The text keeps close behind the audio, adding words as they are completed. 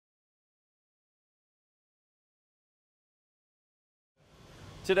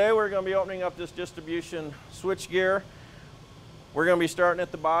Today we're going to be opening up this distribution switchgear. We're going to be starting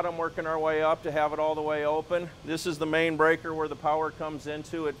at the bottom, working our way up to have it all the way open. This is the main breaker where the power comes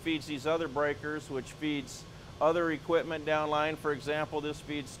into. It feeds these other breakers, which feeds other equipment downline. For example, this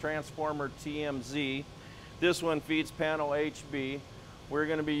feeds transformer TMZ. This one feeds panel HB. We're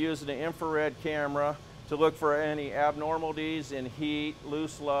going to be using an infrared camera to look for any abnormalities in heat,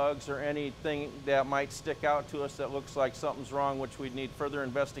 loose lugs, or anything that might stick out to us that looks like something's wrong, which we'd need further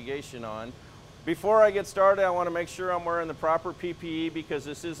investigation on. Before I get started, I want to make sure I'm wearing the proper PPE because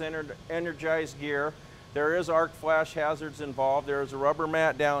this is energized gear. There is arc flash hazards involved. There is a rubber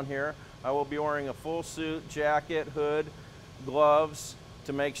mat down here. I will be wearing a full suit, jacket, hood, gloves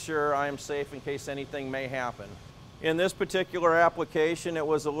to make sure I am safe in case anything may happen. In this particular application, it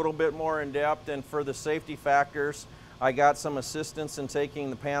was a little bit more in depth, and for the safety factors, I got some assistance in taking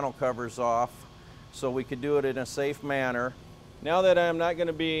the panel covers off so we could do it in a safe manner. Now that I'm not going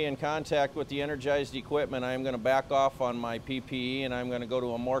to be in contact with the energized equipment, I'm going to back off on my PPE and I'm going to go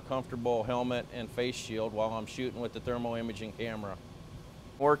to a more comfortable helmet and face shield while I'm shooting with the thermal imaging camera.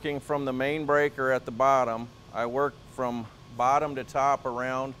 Working from the main breaker at the bottom, I work from bottom to top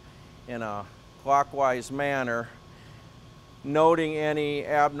around in a clockwise manner, noting any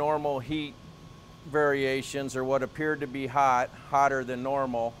abnormal heat variations or what appeared to be hotter than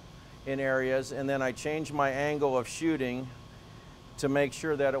normal in areas, and then I changed my angle of shooting to make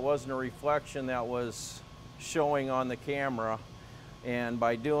sure that it wasn't a reflection that was showing on the camera. And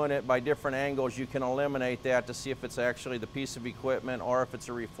by doing it by different angles, you can eliminate that to see if it's actually the piece of equipment or if it's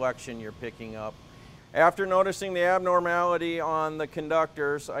a reflection you're picking up. After noticing the abnormality on the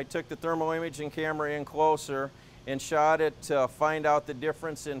conductors, I took the thermal imaging camera in closer and shot it to find out the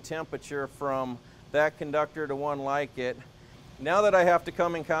difference in temperature from that conductor to one like it. Now that I have to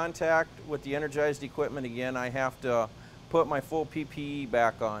come in contact with the energized equipment again, I have to put my full PPE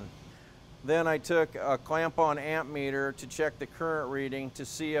back on. Then I took a clamp-on amp meter to check the current reading to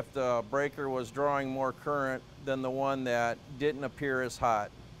see if the breaker was drawing more current than the one that didn't appear as hot.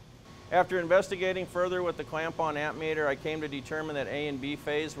 After investigating further with the clamp-on amp meter, I came to determine that A and B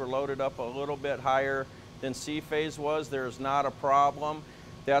phase were loaded up a little bit higher than C phase was. There's not a problem.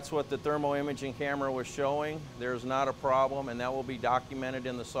 That's what the thermal imaging camera was showing. There's not a problem, and that will be documented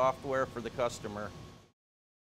in the software for the customer.